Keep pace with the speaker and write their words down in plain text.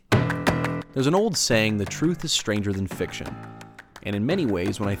There's an old saying, the truth is stranger than fiction. And in many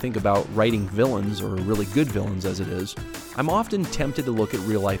ways, when I think about writing villains, or really good villains as it is, I'm often tempted to look at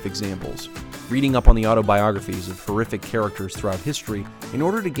real-life examples, reading up on the autobiographies of horrific characters throughout history in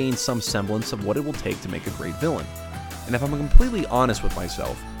order to gain some semblance of what it will take to make a great villain. And if I'm completely honest with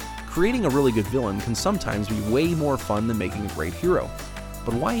myself, creating a really good villain can sometimes be way more fun than making a great hero.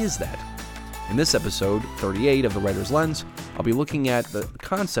 But why is that? In this episode, 38 of The Writer's Lens, I'll be looking at the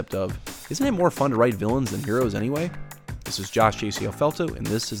concept of, isn't it more fun to write villains than heroes anyway? This is Josh J.C. Felto, and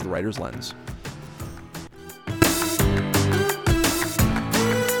this is The Writer's Lens.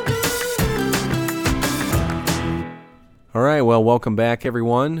 All right, well, welcome back,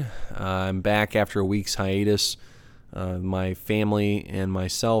 everyone. I'm back after a week's hiatus. My family and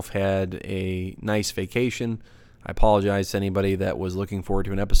myself had a nice vacation. I apologize to anybody that was looking forward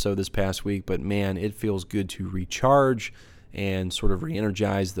to an episode this past week, but man, it feels good to recharge and sort of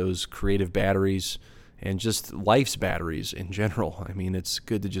re-energize those creative batteries and just life's batteries in general. I mean, it's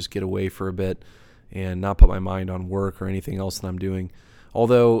good to just get away for a bit and not put my mind on work or anything else that I'm doing.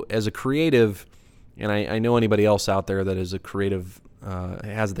 Although, as a creative, and I know anybody else out there that is a creative,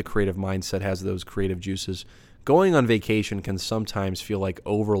 has the creative mindset, has those creative juices, going on vacation can sometimes feel like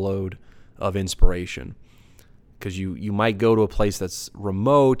overload of inspiration. Because you might go to a place that's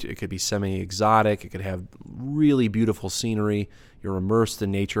remote, it could be semi-exotic, it could have really beautiful scenery, you're immersed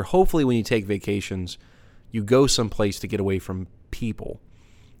in nature. Hopefully when you take vacations, you go someplace to get away from people.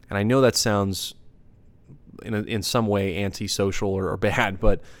 And I know that sounds in some way antisocial or bad,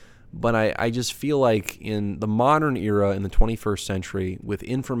 but I just feel like in the modern era, in the 21st century, with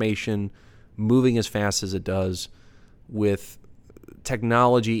information moving as fast as it does, with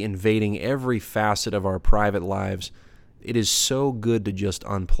technology invading every facet of our private lives, it is so good to just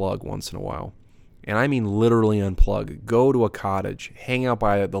unplug once in a while. And I mean literally unplug. Go to a cottage, hang out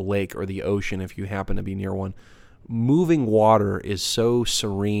by the lake or the ocean if you happen to be near one. Moving water is so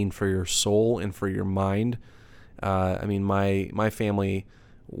serene for your soul and for your mind. I mean, my family,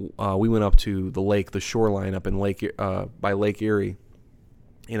 we went up to the lake, the shoreline up in by Lake Erie,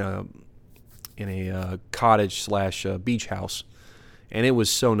 in a cottage / beach house. And it was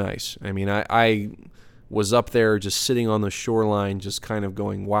so nice. I mean, I was up there just sitting on the shoreline, just kind of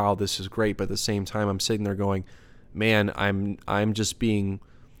going, wow, this is great. But at the same time, I'm sitting there going, man, I'm just being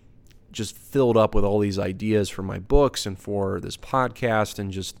filled up with all these ideas for my books and for this podcast. And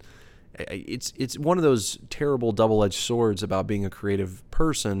just, it's one of those terrible double-edged swords about being a creative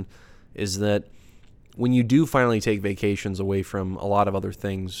person, is that when you do finally take vacations away from a lot of other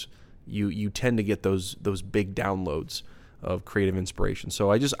things, you tend to get those big downloads of creative inspiration. So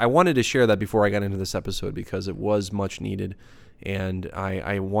I wanted to share that before I got into this episode because it was much needed, and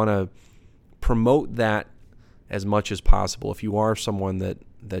I want to promote that as much as possible. If you are someone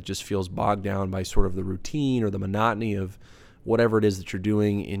that just feels bogged down by sort of the routine or the monotony of whatever it is that you're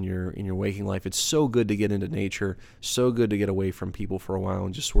doing in your waking life, it's so good to get into nature, so good to get away from people for a while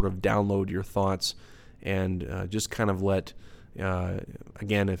and just sort of download your thoughts and just kind of let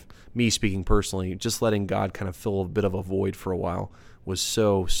again, if me speaking personally, just letting God kind of fill a bit of a void for a while was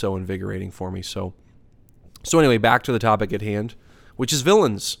so invigorating for me. So anyway, back to the topic at hand, which is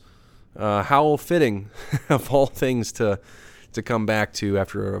villains. How fitting of all things to come back to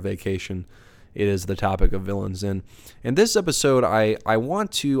after a vacation. It is the topic of villains. And in this episode, I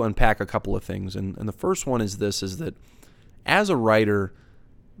want to unpack a couple of things. And the first one is that as a writer,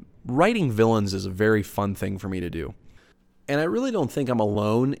 writing villains is a very fun thing for me to do. And I really don't think I'm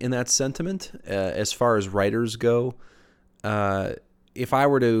alone in that sentiment as far as writers go. If I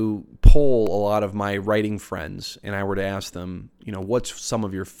were to poll a lot of my writing friends and I were to ask them, what's some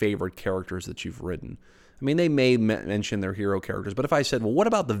of your favorite characters that you've written? I mean, they may mention their hero characters, but if I said, well, what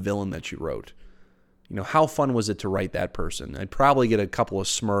about the villain that you wrote? How fun was it to write that person? I'd probably get a couple of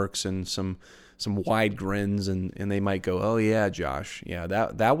smirks and some wide grins, and they might go, oh yeah, Josh, yeah,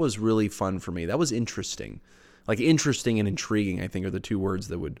 that was really fun for me. That was interesting. Like interesting and intriguing, I think, are the two words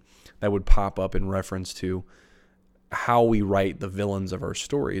that would pop up in reference to how we write the villains of our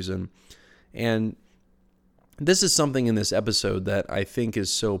stories. And this is something in this episode that I think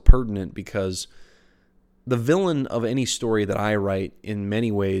is so pertinent because the villain of any story that I write in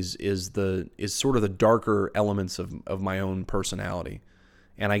many ways is sort of the darker elements of my own personality.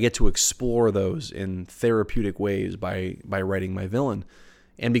 And I get to explore those in therapeutic ways by writing my villain.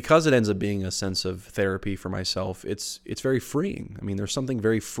 And because it ends up being a sense of therapy for myself, it's very freeing. I mean, there's something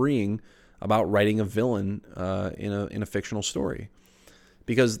very freeing about writing a villain in a fictional story.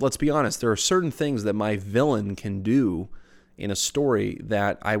 Because let's be honest, there are certain things that my villain can do in a story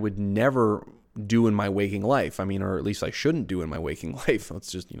that I would never do in my waking life. I mean, or at least I shouldn't do in my waking life.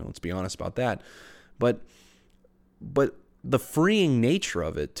 Let's be honest about that. But the freeing nature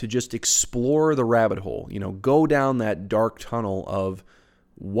of it, to just explore the rabbit hole, go down that dark tunnel of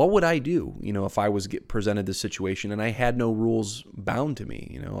what would I do, if I was presented this situation and I had no rules bound to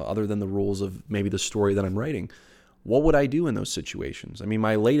me, other than the rules of maybe the story that I'm writing. What would I do in those situations? I mean,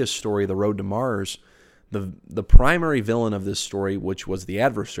 my latest story, The Road to Mars, the primary villain of this story, which was the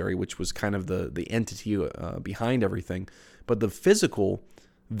adversary, which was kind of the entity behind everything, but the physical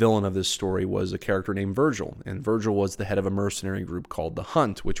villain of this story was a character named Virgil, and Virgil was the head of a mercenary group called the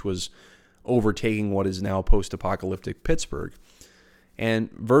Hunt, which was overtaking what is now post-apocalyptic Pittsburgh.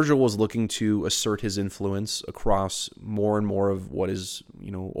 And Virgil was looking to assert his influence across more and more of what is,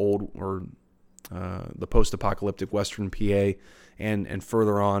 old or the post-apocalyptic Western PA and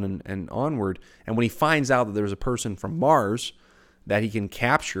further on and onward. And when he finds out that there's a person from Mars that he can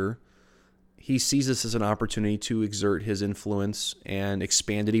capture, he sees this as an opportunity to exert his influence and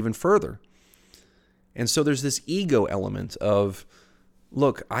expand it even further. And so there's this ego element of,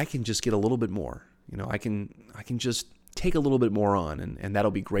 look, I can just get a little bit more. I can just take a little bit more on, and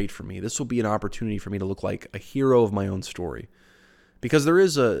that'll be great for me. This will be an opportunity for me to look like a hero of my own story. Because there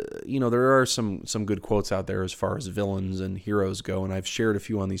are some good quotes out there as far as villains and heroes go, and I've shared a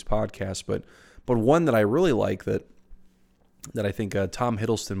few on these podcasts, but one that I really like that I think Tom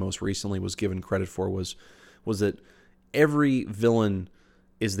Hiddleston most recently was given credit for was that every villain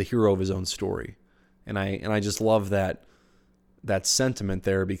is the hero of his own story. And I just love that sentiment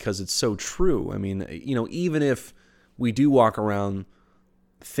there, because it's so true. I mean, even if we do walk around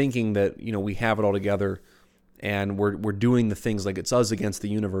thinking that, we have it all together and we're doing the things like it's us against the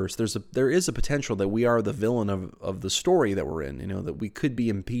universe, there is a potential that we are the villain of the story that we're in, that we could be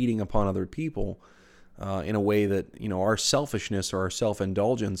impeding upon other people in a way that, our selfishness or our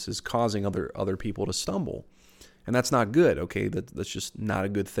self-indulgence is causing other people to stumble. And that's not good, okay? That's just not a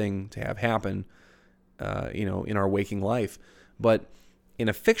good thing to have happen, in our waking life. But in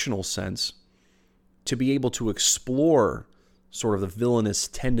a fictional sense, to be able to explore sort of the villainous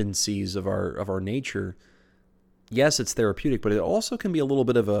tendencies of our nature, yes, it's therapeutic, but it also can be a little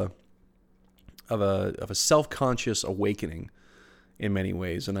bit of a self-conscious awakening in many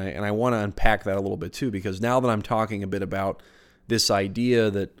ways. And I want to unpack that a little bit too, because now that I'm talking a bit about this idea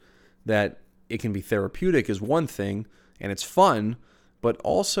that it can be therapeutic is one thing, and it's fun, but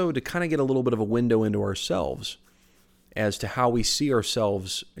also to kind of get a little bit of a window into ourselves as to how we see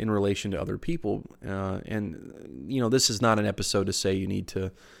ourselves in relation to other people. And this is not an episode to say you need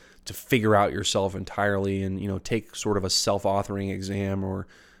to figure out yourself entirely and, take sort of a self-authoring exam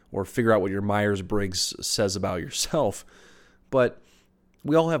or figure out what your Myers-Briggs says about yourself. But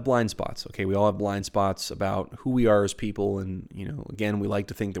we all have blind spots, okay? We all have blind spots about who we are as people. And, again, we like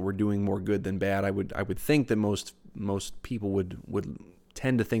to think that we're doing more good than bad. I would think that most people would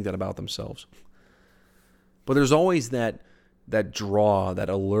tend to think that about themselves. But there's always that draw, that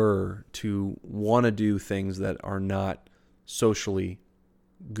allure to want to do things that are not socially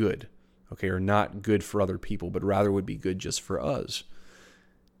good, okay, or not good for other people, but rather would be good just for us.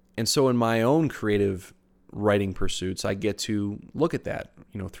 And so in my own creative writing pursuits, I get to look at that,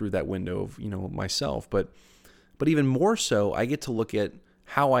 through that window of, myself. But even more so, I get to look at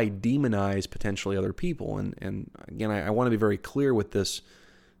how I demonize potentially other people. And again, I want to be very clear with this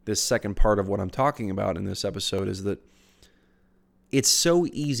second part of what I'm talking about in this episode, is that it's so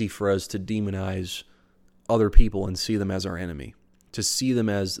easy for us to demonize other people and see them as our enemy, to see them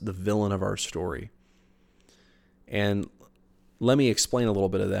as the villain of our story. And let me explain a little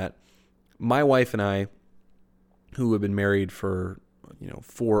bit of that. My wife and I, who have been married for,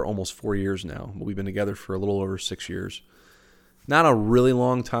 almost 4 years now, but we've been together for a little over 6 years. Not a really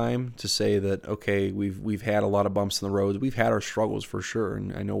long time to say that, okay, we've had a lot of bumps in the road. We've had our struggles for sure,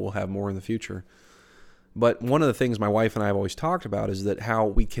 and I know we'll have more in the future. But one of the things my wife and I have always talked about is that how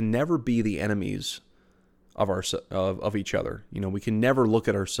we can never be the enemies of each other. We can never look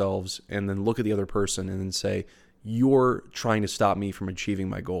at ourselves and then look at the other person and then say, you're trying to stop me from achieving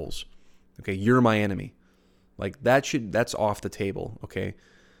my goals. Okay, you're my enemy. Like that's off the table, okay?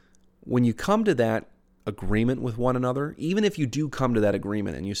 When you come to that agreement with one another, even if you do come to that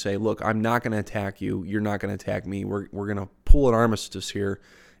agreement and you say, look, I'm not going to attack you, you're not going to attack me, we're going to pull an armistice here,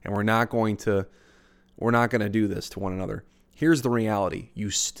 and we're not going to do this to one another. Here's the reality. You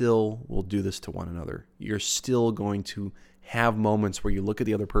still will do this to one another. You're still going to have moments where you look at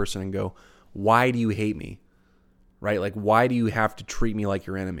the other person and go, why do you hate me? Right? Like, why do you have to treat me like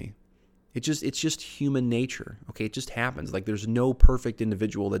your enemy? It's just human nature. Okay, it just happens. Like, there's no perfect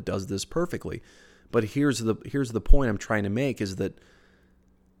individual that does this perfectly. But here's the point I'm trying to make, is that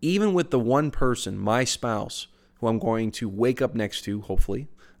even with the one person, my spouse, who I'm going to wake up next to, hopefully,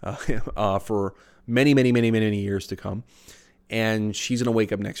 for many, many, many, many years to come, and she's going to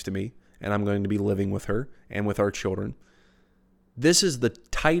wake up next to me, and I'm going to be living with her and with our children. This is the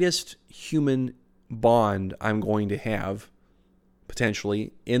tightest human bond I'm going to have,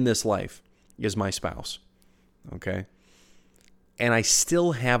 potentially, in this life, is my spouse, okay? And I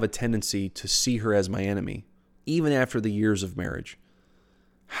still have a tendency to see her as my enemy, even after the years of marriage.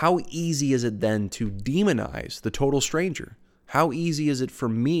 How easy is it then to demonize the total stranger? How easy is it for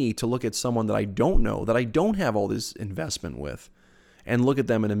me to look at someone that I don't know, that I don't have all this investment with, and look at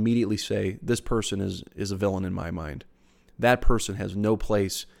them and immediately say, this person is a villain in my mind. That person has no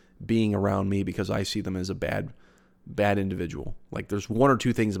place being around me because I see them as a bad individual. Like, there's one or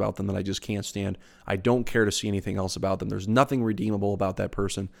two things about them that I just can't stand. I don't care to see anything else about them. There's nothing redeemable about that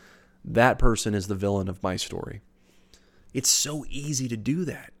person. That person is the villain of my story. It's so easy to do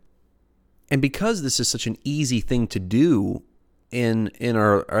that. And because this is such an easy thing to do in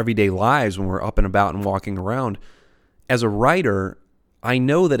our everyday lives when we're up and about and walking around, as a writer, I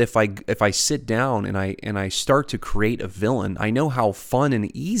know that if I sit down and I start to create a villain, I know how fun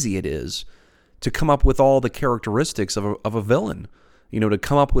and easy it is to come up with all the characteristics of a villain. To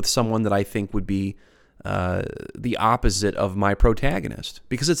come up with someone that I think would be the opposite of my protagonist,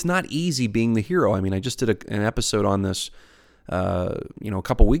 because it's not easy being the hero. I mean, I just did an episode on this, a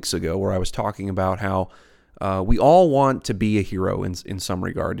couple weeks ago, where I was talking about how we all want to be a hero in some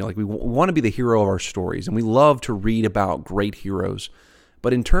regard. Like, we want to be the hero of our stories, and we love to read about great heroes.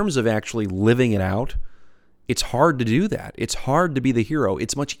 But in terms of actually living it out, it's hard to do that. It's hard to be the hero.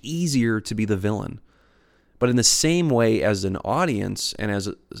 It's much easier to be the villain. But in the same way, as an audience and as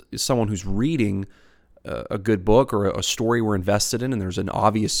someone who's reading a good book or a story we're invested in, and there's an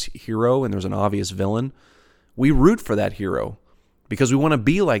obvious hero and there's an obvious villain, we root for that hero because we want to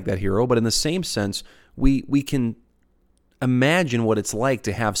be like that hero. But in the same sense, we can imagine what it's like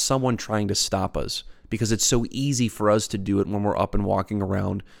to have someone trying to stop us, because it's so easy for us to do it when we're up and walking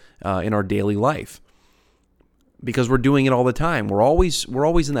around in our daily life, because we're doing it all the time. We're always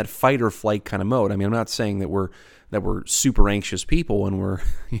in that fight or flight kind of mode. I mean, I'm not saying that we're super anxious people and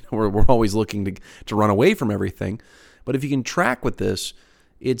we're always looking to run away from everything. But if you can track with this,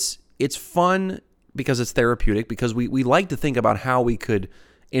 it's fun because it's therapeutic, because we like to think about how we could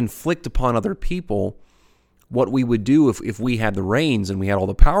inflict upon other people what we would do if we had the reins and we had all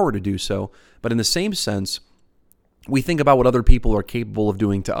the power to do so. But in the same sense, we think about what other people are capable of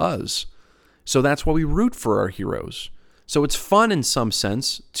doing to us. So that's why we root for our heroes. So it's fun in some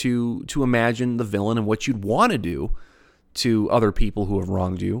sense to imagine the villain and what you'd want to do to other people who have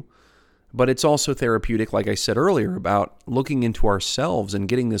wronged you. But it's also therapeutic, like I said earlier, about looking into ourselves and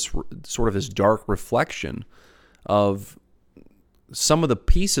getting this sort of this dark reflection of some of the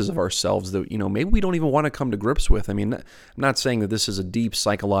pieces of ourselves that, maybe we don't even want to come to grips with. I mean, I'm not saying that this is a deep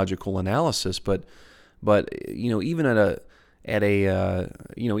psychological analysis, but even at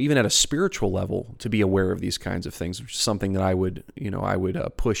a spiritual level, to be aware of these kinds of things, which is something that I would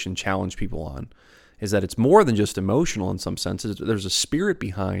push and challenge people on, is that it's more than just emotional in some senses. There's a spirit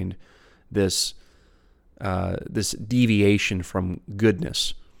behind this deviation from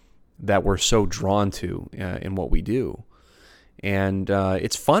goodness that we're so drawn to in what we do. And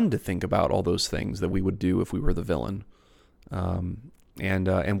it's fun to think about all those things that we would do if we were the villain,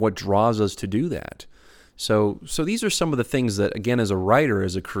 and what draws us to do that. So these are some of the things that, again, as a writer,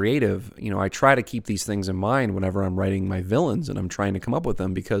 as a creative, I try to keep these things in mind whenever I'm writing my villains and I'm trying to come up with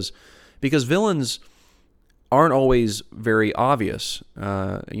them, because villains aren't always very obvious.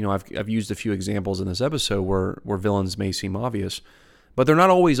 I've used a few examples in this episode where villains may seem obvious, but they're not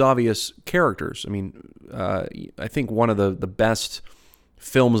always obvious characters. I mean, I think one of the best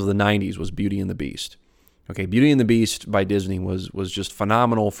films of the 90s was Beauty and the Beast. Okay, Beauty and the Beast by Disney was just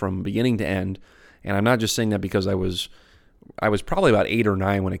phenomenal from beginning to end. And I'm not just saying that because I was probably about 8 or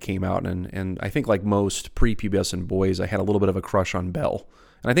 9 when it came out, and I think, like most prepubescent boys, I had a little bit of a crush on Belle.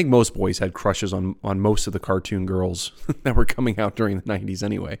 And I think most boys had crushes on most of the cartoon girls that were coming out during the 90s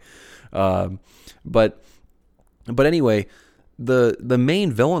anyway. But anyway, the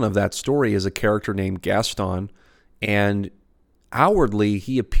main villain of that story is a character named Gaston, and outwardly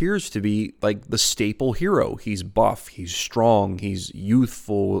he appears to be like the staple hero. He's buff, he's strong, he's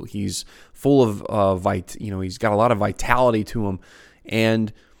youthful, he's full of he's got a lot of vitality to him,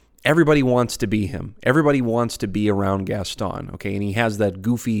 and everybody wants to be him. Everybody wants to be around Gaston, okay? And he has that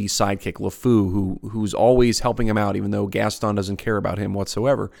goofy sidekick, LeFou, who's always helping him out, even though Gaston doesn't care about him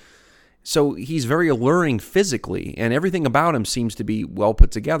whatsoever. So he's very alluring physically, and everything about him seems to be well put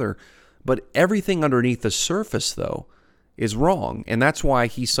together. But everything underneath the surface, though, is wrong. And that's why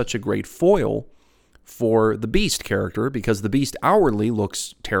he's such a great foil for the Beast character, because the Beast outwardly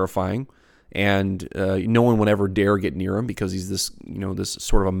looks terrifying, and no one would ever dare get near him because he's this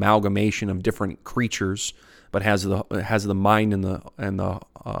sort of amalgamation of different creatures, but has the mind and the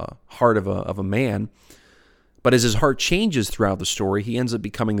heart of a man. But as his heart changes throughout the story, he ends up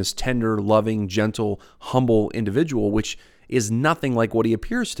becoming this tender, loving, gentle, humble individual, which is nothing like what he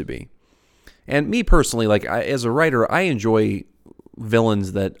appears to be. And me personally, as a writer, I enjoy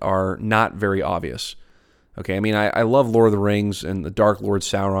villains that are not very obvious. Okay, I mean, I love Lord of the Rings and the Dark Lord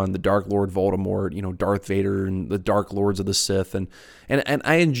Sauron, the Dark Lord Voldemort, Darth Vader and the Dark Lords of the Sith, and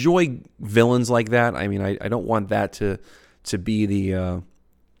I enjoy villains like that. I mean, I don't want that to be the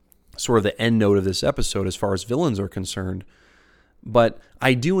sort of the end note of this episode as far as villains are concerned, but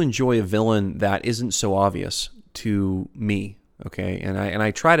I do enjoy a villain that isn't so obvious to me. Okay, and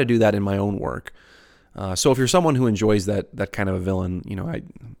I try to do that in my own work. So if you're someone who enjoys that kind of a villain,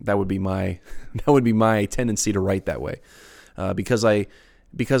 that would be my tendency to write that way, because I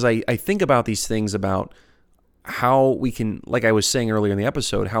think about these things, about how we can, like I was saying earlier in the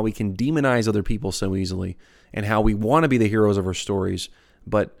episode, how we can demonize other people so easily, and how we want to be the heroes of our stories,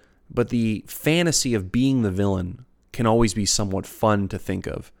 but the fantasy of being the villain can always be somewhat fun to think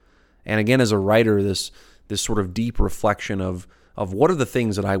of. And again, as a writer, this sort of deep reflection of what are the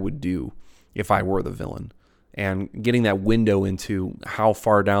things that I would do if I were the villain, and getting that window into how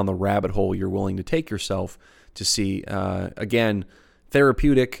far down the rabbit hole you're willing to take yourself to see. Again,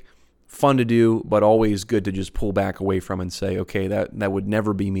 therapeutic, fun to do, but always good to just pull back away from and say, okay, that would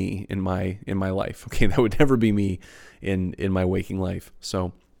never be me in my life. Okay, that would never be me in my waking life.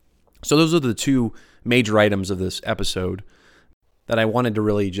 So those are the two major items of this episode that I wanted to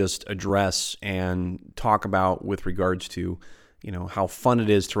really just address and talk about with regards to, how fun it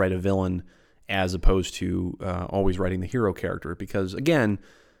is to write a villain as opposed to always writing the hero character. Because again,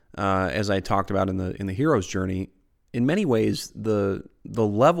 as I talked about in the hero's journey, in many ways, the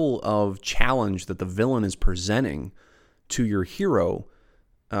level of challenge that the villain is presenting to your hero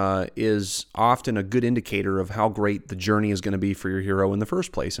is often a good indicator of how great the journey is going to be for your hero in the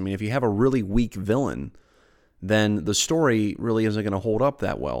first place. I mean, if you have a really weak villain, then the story really isn't going to hold up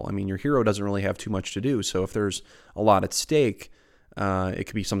that well. I mean, your hero doesn't really have too much to do. So if there's a lot at stake, it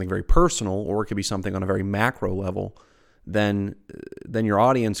could be something very personal, or it could be something on a very macro level, then your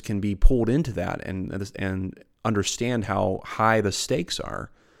audience can be pulled into that and understand how high the stakes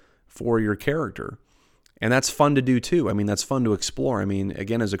are for your character. And that's fun to do too. I mean, that's fun to explore. I mean,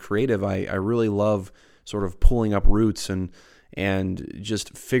 again, as a creative, I really love sort of pulling up roots and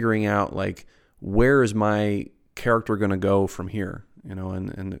just figuring out, like, where is my character going to go from here,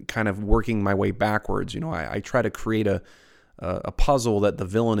 and kind of working my way backwards. I try to create a puzzle that the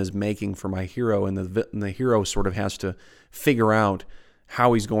villain is making for my hero, and the hero sort of has to figure out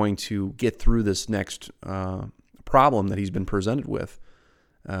how he's going to get through this next problem that he's been presented with,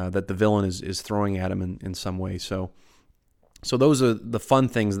 that the villain is throwing at him in some way. So those are the fun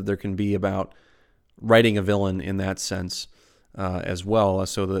things that there can be about writing a villain in that sense as well.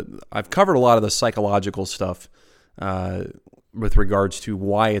 So that I've covered a lot of the psychological stuff with regards to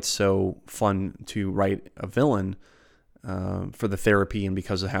why it's so fun to write a villain for the therapy, and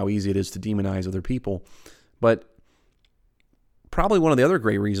because of how easy it is to demonize other people. But probably one of the other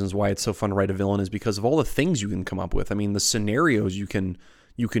great reasons why it's so fun to write a villain is because of all the things you can come up with. I mean, the scenarios you can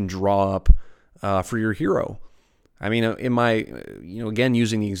draw up for your hero. I mean, in my, again,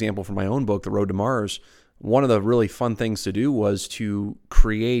 using the example from my own book, The Road to Mars, one of the really fun things to do was to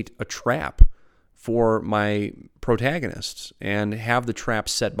create a trap for my protagonists and have the trap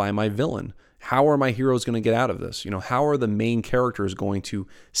set by my villain. How are my heroes going to get out of this? How are the main characters going to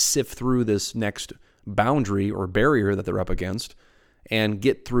sift through this next boundary or barrier that they're up against and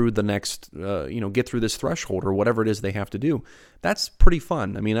get through the next, get through this threshold or whatever it is they have to do? That's pretty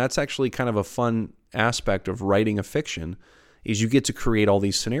fun. I mean, that's actually kind of a fun aspect of writing a fiction, is you get to create all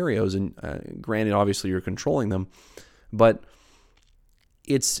these scenarios, and granted, obviously you're controlling them, but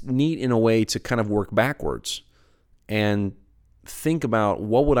it's neat in a way to kind of work backwards and think about,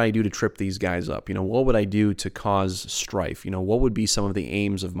 what would I do to trip these guys up? What would I do to cause strife? What would be some of the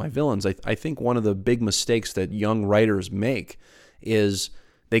aims of my villains? I think one of the big mistakes that young writers make is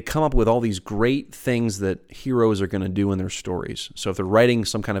they come up with all these great things that heroes are going to do in their stories. So if they're writing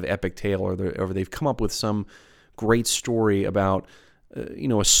some kind of epic tale, or they've come up with some great story about,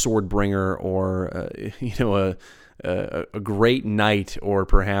 a sword bringer, or, a great knight, or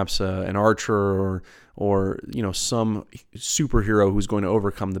perhaps an archer, or some superhero who's going to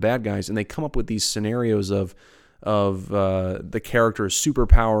overcome the bad guys, and they come up with these scenarios of the character's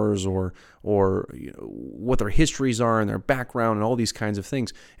superpowers or what their histories are and their background and all these kinds of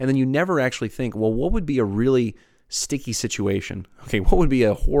things. And then you never actually think, well, what would be a really sticky situation? Okay, what would be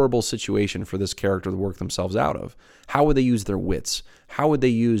a horrible situation for this character to work themselves out of? How would they use their wits? How would they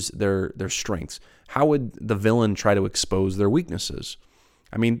use their strengths? How would the villain try to expose their weaknesses?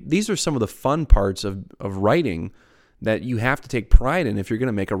 I mean, these are some of the fun parts of writing that you have to take pride in if you're going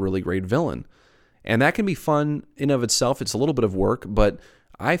to make a really great villain. And that can be fun in of itself. It's a little bit of work, but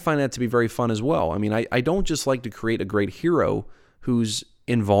I find that to be very fun as well. I mean, I don't just like to create a great hero who's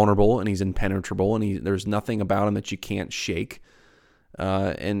invulnerable and he's impenetrable and there's nothing about him that you can't shake.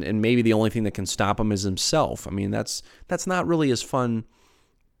 And maybe the only thing that can stop him is himself. I mean, that's not really as fun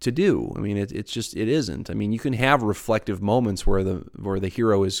to do. I mean, it isn't. I mean, you can have reflective moments where the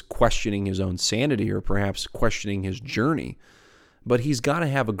hero is questioning his own sanity or perhaps questioning his journey, but he's got to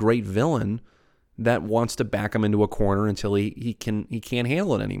have a great villain that wants to back him into a corner until he can't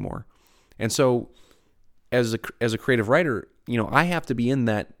handle it anymore. And so, as a creative writer, I have to be in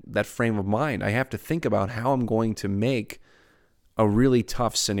that frame of mind. I have to think about how I'm going to make a really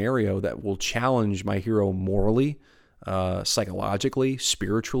tough scenario that will challenge my hero morally, psychologically,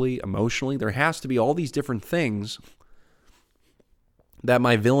 spiritually, emotionally. There has to be all these different things that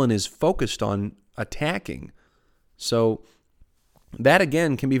my villain is focused on attacking. So that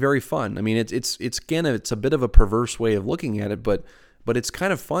again can be very fun. I mean, it's a bit of a perverse way of looking at it, but it's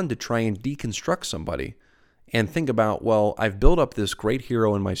kind of fun to try and deconstruct somebody and think about, well, I've built up this great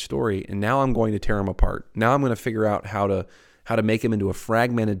hero in my story, and now I'm going to tear him apart. Now I'm going to figure out how to make him into a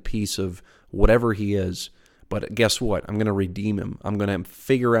fragmented piece of whatever he is. But guess what? I'm going to redeem him. I'm going to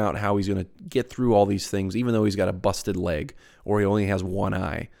figure out how he's going to get through all these things, even though he's got a busted leg or he only has one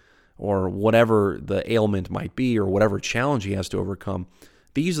eye or whatever the ailment might be or whatever challenge he has to overcome.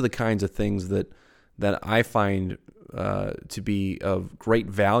 These are the kinds of things that I find to be of great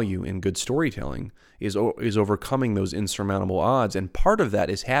value in good storytelling, is overcoming those insurmountable odds. And part of that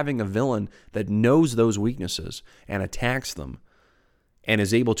is having a villain that knows those weaknesses and attacks them and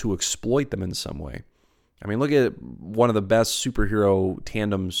is able to exploit them in some way. I mean, look at one of the best superhero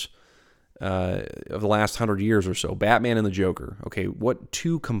tandems of the last 100 years or so, Batman and the Joker. Okay, what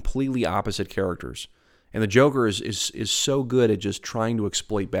two completely opposite characters. And the Joker is so good at just trying to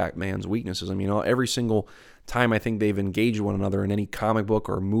exploit Batman's weaknesses. I mean, every single time I think they've engaged one another in any comic book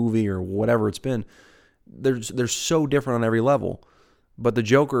or movie or whatever it's been, they're so different on every level. But the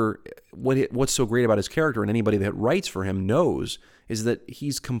Joker, what's so great about his character, and anybody that writes for him knows, is that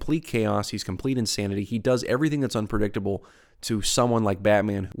he's complete chaos, he's complete insanity. He does everything that's unpredictable to someone like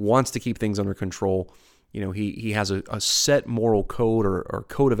Batman who wants to keep things under control. He has a set moral code or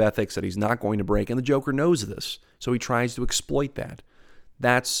code of ethics that he's not going to break, and the Joker knows this, so he tries to exploit that.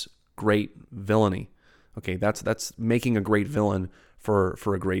 That's great villainy. Okay, that's making a great villain for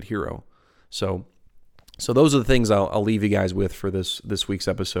a great hero. So those are the things I'll leave you guys with for this week's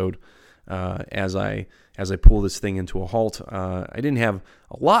episode. As I pull this thing into a halt, I didn't have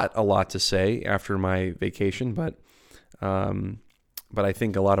a lot to say after my vacation, but I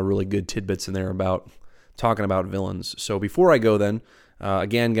think a lot of really good tidbits in there about talking about villains. So before I go, then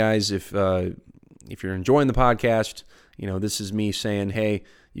again, guys, if you're enjoying the podcast, this is me saying, hey,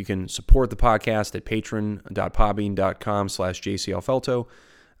 you can support the podcast at patreon.podbean.com/jclfelto.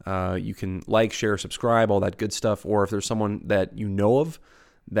 You can like, share, subscribe, all that good stuff. Or if there's someone that you know of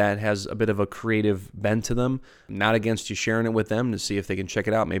that has a bit of a creative bent to them, I'm not against you sharing it with them to see if they can check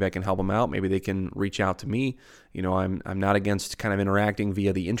it out. Maybe I can help them out. Maybe they can reach out to me. I'm not against kind of interacting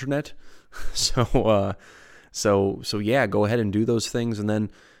via the internet. So yeah, go ahead and do those things. And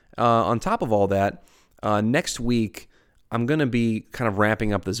then on top of all that, next week I'm going to be kind of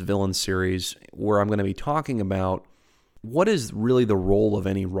wrapping up this villain series where I'm going to be talking about what is really the role of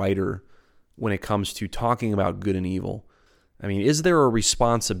any writer when it comes to talking about good and evil. I mean, is there a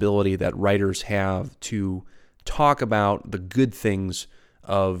responsibility that writers have to talk about the good things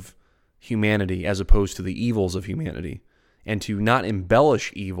of humanity as opposed to the evils of humanity, and to not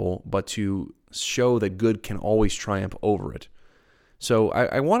embellish evil, but to show that good can always triumph over it? So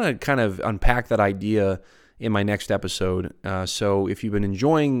I want to kind of unpack that idea in my next episode. So if you've been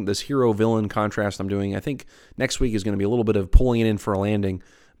enjoying this hero-villain contrast I'm doing, I think next week is going to be a little bit of pulling it in for a landing,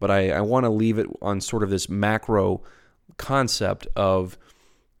 but I want to leave it on sort of this macro concept of,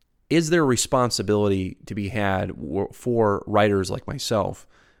 is there a responsibility to be had for writers like myself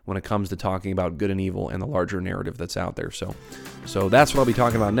when it comes to talking about good and evil and the larger narrative that's out there? So that's what I'll be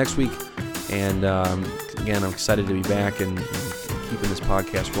talking about next week. And again, I'm excited to be back and keeping this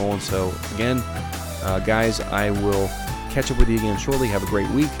podcast rolling. So again, guys, I will catch up with you again shortly. Have a great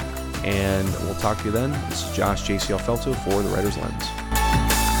week, And we'll talk to you then. This is Josh JCL Felto for The Writer's Lens.